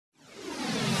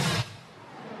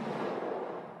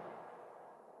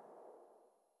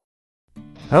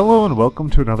Hello and welcome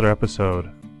to another episode.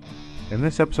 In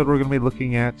this episode we're going to be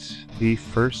looking at the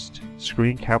first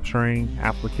screen capturing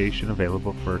application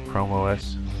available for Chrome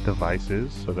OS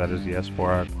devices. So that is, yes,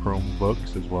 for our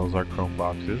Chromebooks as well as our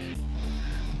Chromeboxes,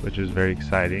 which is very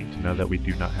exciting to know that we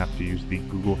do not have to use the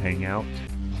Google Hangout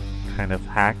kind of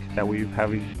hack that we've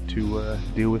having to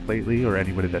deal with lately, or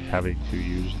anybody that's having to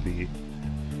use the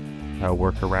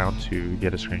workaround to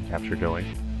get a screen capture going.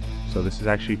 So this is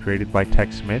actually created by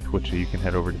TechSmith, which you can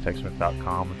head over to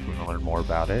techsmith.com if you want to learn more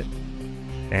about it.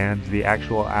 And the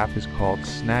actual app is called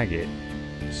Snagit.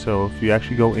 So if you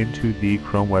actually go into the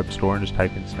Chrome Web Store and just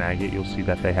type in Snagit, you'll see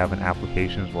that they have an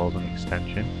application as well as an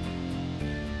extension.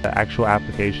 The actual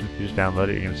application, if you just download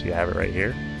it, you're going to see I have it right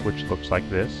here, which looks like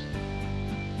this.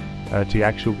 To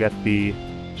actually get the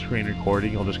screen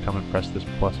recording, you'll just come and press this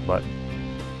plus button,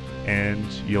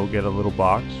 and you'll get a little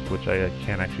box, which I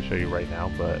can't actually show you right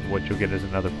now, but what you'll get is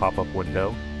another pop-up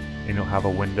window, and you'll have a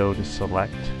window to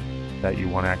select that you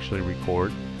want to actually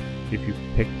record. If you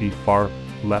pick the far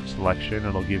left selection,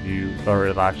 it'll give you, or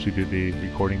it'll actually do the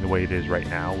recording the way it is right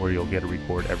now, where you'll get to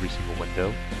record every single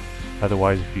window.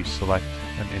 Otherwise, if you select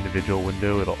an individual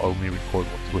window, it'll only record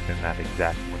what's within that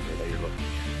exact window that you're looking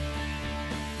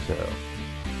at.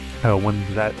 So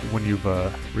when you've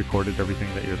recorded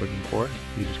everything that you're looking for,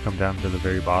 you just come down to the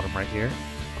very bottom right here,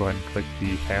 go ahead and click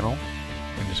the panel,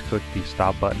 and just click the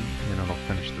stop button, and it'll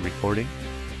finish the recording.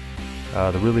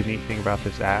 The really neat thing about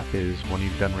this app is when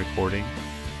you've done recording,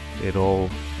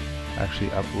 it'll actually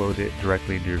upload it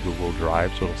directly into your Google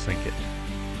Drive, so it'll sync it.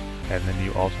 And then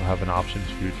you also have an option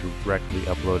to directly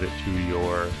upload it to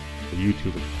your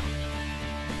YouTube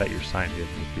account that you're signed in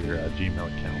with your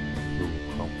Gmail account with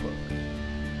Google Chromebook.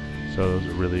 So those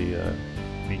are really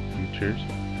neat features.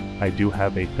 I do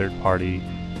have a third-party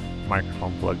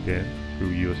microphone plugged in through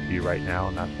USB right now,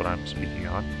 and that's what I'm speaking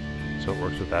on. So it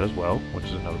works with that as well, which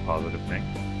is another positive thing.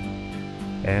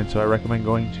 And so I recommend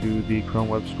going to the Chrome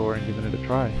Web Store and giving it a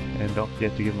try. And don't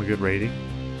forget to give them a good rating.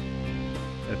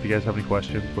 If you guys have any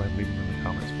questions, go ahead and leave them in the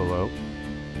comments below.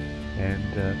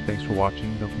 And thanks for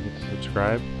watching. Don't forget to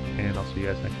subscribe, and I'll see you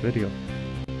guys next video.